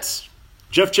main event.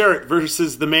 Jeff Jarrett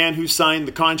versus the man who signed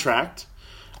the contract.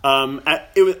 I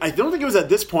don't think it was at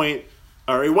this point,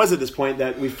 or it was at this point,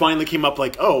 that we finally came up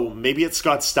like, oh, maybe it's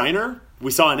Scott Steiner. We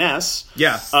saw an S.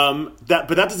 Yeah. But that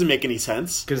doesn't make any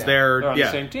sense. Because they're on the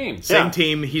same team. Same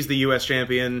team. He's the U.S.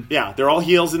 champion. Yeah, they're all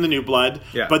heels in the New Blood.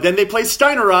 Yeah. But then they play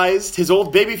Steinerized, his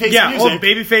old babyface music. Yeah, old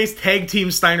babyface tag team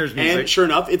Steiner's music. And sure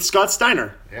enough, it's Scott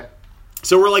Steiner. Yeah.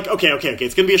 So we're like, okay,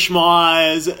 it's going to be a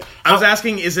schmoz. I was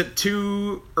asking, is it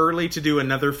too early to do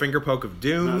another finger poke of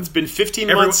doom? No, it's been 15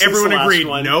 months since everyone the last agreed,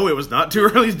 one. no, it was not too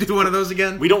early to do one of those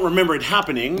again. We don't remember it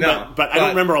happening, but I don't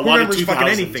remember a lot of 2000s. Fucking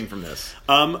anything from this.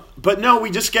 But no,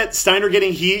 we just get Steiner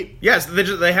getting heat. Yes,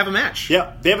 they have a match.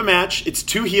 Yeah, they have a match. It's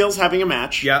two heels having a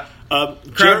match. Yeah.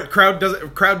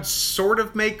 Crowd sort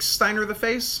of makes Steiner the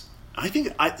face. I don't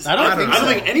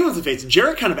think anyone's the face.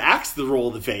 Jarrett kind of acts the role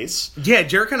of the face. Yeah,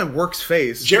 Jarrett kind of works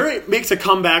face. Jarrett makes a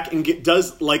comeback and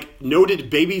does like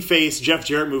noted babyface Jeff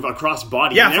Jarrett move across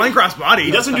body. Yeah, flying cross body.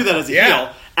 He doesn't do that as a heel.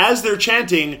 As they're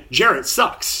chanting, Jarrett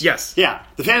sucks. Yes. Yeah,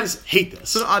 the fans hate this.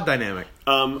 It's an odd dynamic.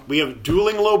 We have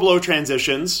dueling low blow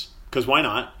transitions, because why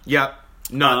not? Yeah.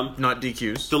 Not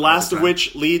DQs. The last of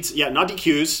which leads, not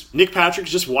DQs. Nick Patrick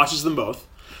just watches them both.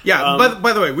 Yeah, but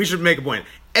by the way, we should make a point.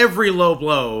 Every low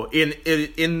blow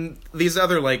in these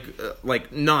other like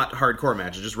not hardcore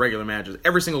matches, just regular matches,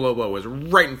 every single low blow was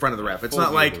right in front of the ref. It's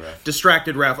not like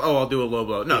distracted ref, I'll do a low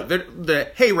blow. No,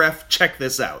 hey ref, check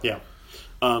this out. Yeah.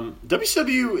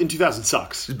 WCW in 2000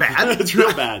 sucks. It's bad. It's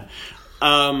real bad.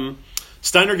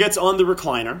 Steiner gets on the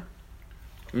recliner.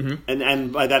 Mm-hmm.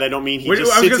 And by that I don't mean he just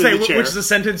sits in the chair. Which is a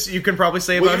sentence you can probably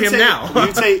say about him now. You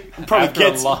can say probably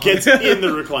gets in the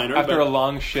recliner. After a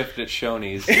long shift at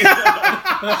Shoney's.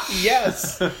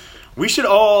 Yes. We should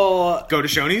all go to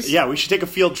Shoney's? Yeah, we should take a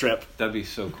field trip. That'd be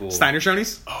so cool. Steiner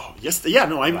Shoney's? Oh, yes. Yeah,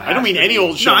 no, I don't mean any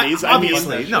old Shoney's.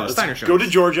 Obviously. Steiner Shoney's. Go to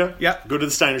Georgia. Yeah. Go to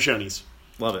the Steiner Shoney's.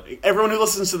 Love it. Everyone who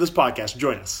listens to this podcast,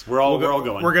 join us. We're all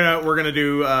going. We're gonna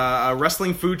do a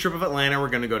wrestling food trip of Atlanta. We're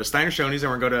gonna go to Steiner Shoney's,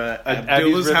 and we're going to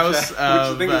Abdullah's house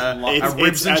of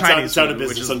Ribs and Chinese food,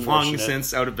 which is long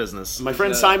since out of business. My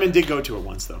friend Simon did go to it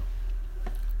once, though.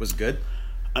 Was it good?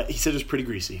 He said it was pretty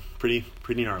greasy, pretty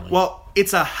gnarly. Well,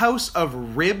 it's a house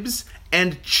of ribs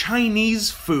and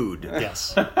Chinese food.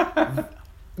 Yes.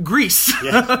 Grease.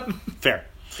 Yeah. Fair.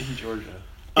 In Georgia.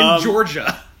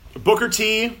 Georgia. Booker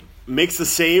T makes the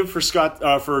save for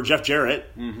for Jeff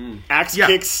Jarrett. Mm-hmm. Axe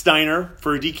kicks Steiner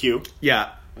for a DQ. Yeah.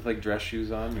 With like dress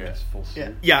shoes on. Yes, full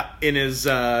suit. Yeah, in his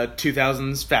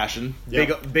 2000s fashion.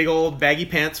 Yeah. Big old baggy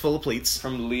pants full of pleats.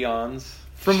 From Leon's.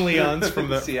 From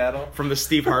the Seattle. From the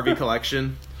Steve Harvey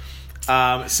collection.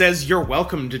 Says you're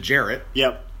welcome to Jarrett.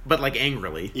 Yep. But like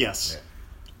angrily. Yes.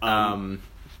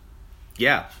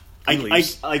 Yeah.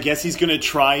 I guess he's going to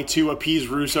try to appease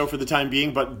Russo for the time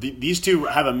being, but these two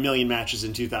have a million matches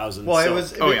in 2000. Well, it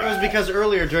was because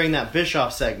earlier during that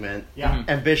Bischoff segment,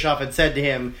 and Bischoff had said to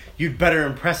him, "You'd better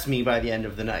impress me by the end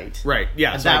of the night." Right.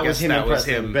 Yeah. And so that was him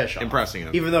impressing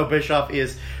him. Even though Bischoff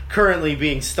is currently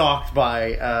being stalked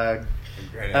by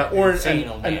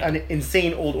an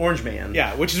insane old orange man.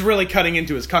 Yeah, which is really cutting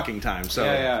into his cucking time. So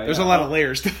there's a lot of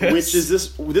layers to this. Which is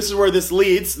this is where this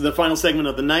leads, the final segment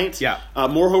of the night. Yeah.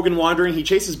 More Hogan wandering. He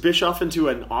chases Bischoff into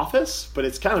an office, but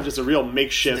it's kind of just a real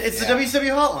makeshift. It's the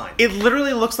WCW hotline. It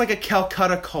literally looks like a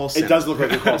Calcutta call center. It does look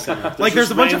like a call center.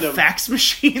 There's a bunch of fax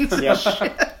machines and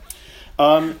shit.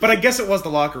 But I guess it was the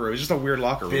locker room. It was just a weird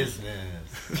locker room.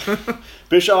 Business.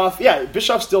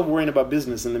 Bischoff's still worrying about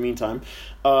business in the meantime.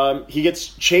 He gets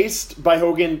chased by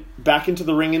Hogan back into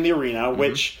the ring in the arena,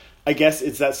 which I guess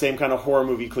it's that same kind of horror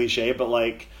movie cliche, but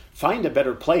like, find a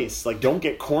better place. Like, don't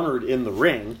get cornered in the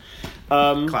ring.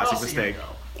 Classic mistake.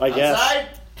 I guess. Outside?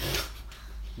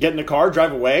 Get in the car,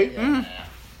 drive away. Yeah.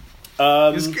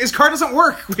 His car doesn't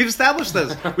work. We've established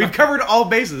this. We've covered all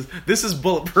bases. This is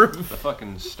bulletproof. The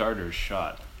fucking starter's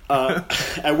shot.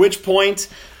 At which point,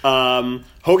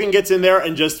 Hogan gets in there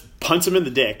and just punts him in the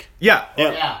dick. Yeah.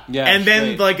 And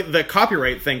then, like, the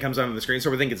copyright thing comes on the screen, so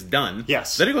we think it's done.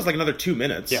 Yes. Then it goes, like, another 2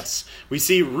 minutes. Yes. We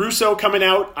see Russo coming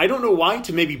out. I don't know why,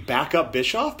 to maybe back up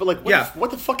Bischoff, but, like,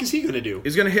 what the fuck is he going to do?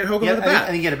 He's going to hit Hogan with a bat.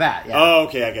 And he get a bat, Oh,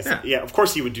 okay, I guess. Yeah, of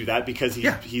course he would do that, because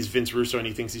he's Vince Russo and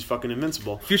he thinks he's fucking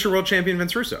invincible. Future world champion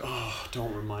Vince Russo. Oh,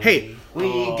 don't remind me.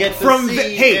 We get to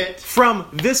see it. From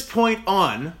this point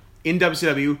on, in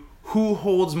WCW... who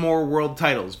holds more world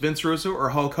titles, Vince Russo or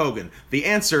Hulk Hogan? The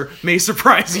answer may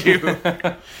surprise you.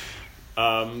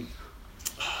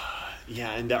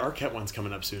 Yeah, and the Arquette one's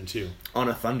coming up soon, too. On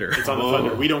a Thunder. It's on the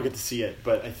Thunder. We don't get to see it,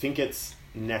 but I think it's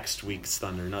next week's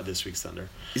Thunder, not this week's Thunder.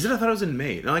 Is it? I thought it was in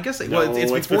May. No, I guess... No,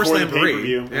 it's before Slam the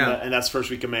pay-per-view, and that's first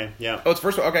week of May. Yeah. Oh, it's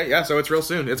first... Okay, yeah, so it's real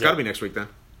soon. It's got to be next week, then.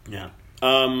 Yeah.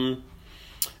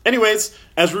 Anyways,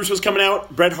 as Russo's coming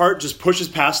out, Bret Hart just pushes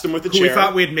past him with a chair. Who we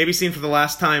thought we had maybe seen for the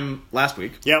last time last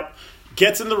week. Yep.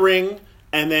 Gets in the ring,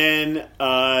 and then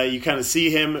you kind of see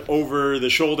him over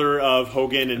the shoulder of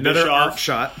Hogan and Another Bischoff. arc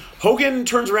shot. Hogan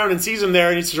turns around and sees him there,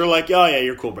 and he's sort of like, oh, yeah,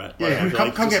 you're cool, Bret.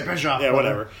 Come get Bischoff. Yeah,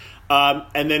 whatever.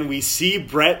 And then we see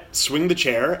Bret swing the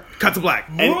chair. Cut to black.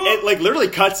 And it, like, literally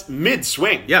cuts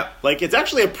mid-swing. Yeah. Like, it's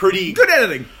actually a pretty... Good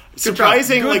editing.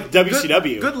 Surprising, like,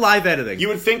 WCW. Good live editing. You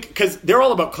would think, because they're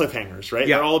all about cliffhangers, right?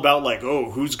 Yeah. They're all about, like,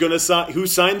 who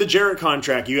signed the Jarrett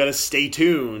contract? You got to stay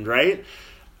tuned, right?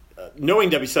 Knowing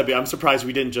WCW, I'm surprised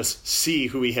we didn't just see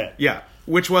who he hit. Yeah,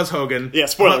 which was Hogan. Yeah,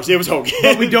 spoilers. It was Hogan.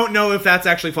 But we don't know if that's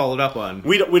actually followed up on.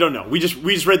 We don't know. We just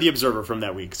read the Observer from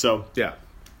that week. So yeah.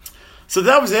 So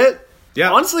that was it.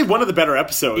 Yeah. Honestly, one of the better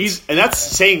episodes, and that's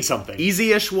saying something.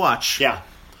 Easy-ish watch. Yeah,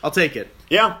 I'll take it.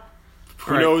 Yeah.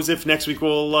 Who knows if next week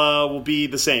will be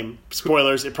the same?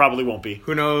 Spoilers, it probably won't be.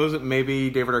 Who knows?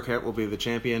 Maybe David Arquette will be the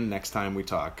champion next time we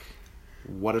talk.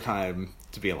 What a time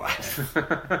to be alive.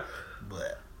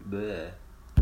 Bleh.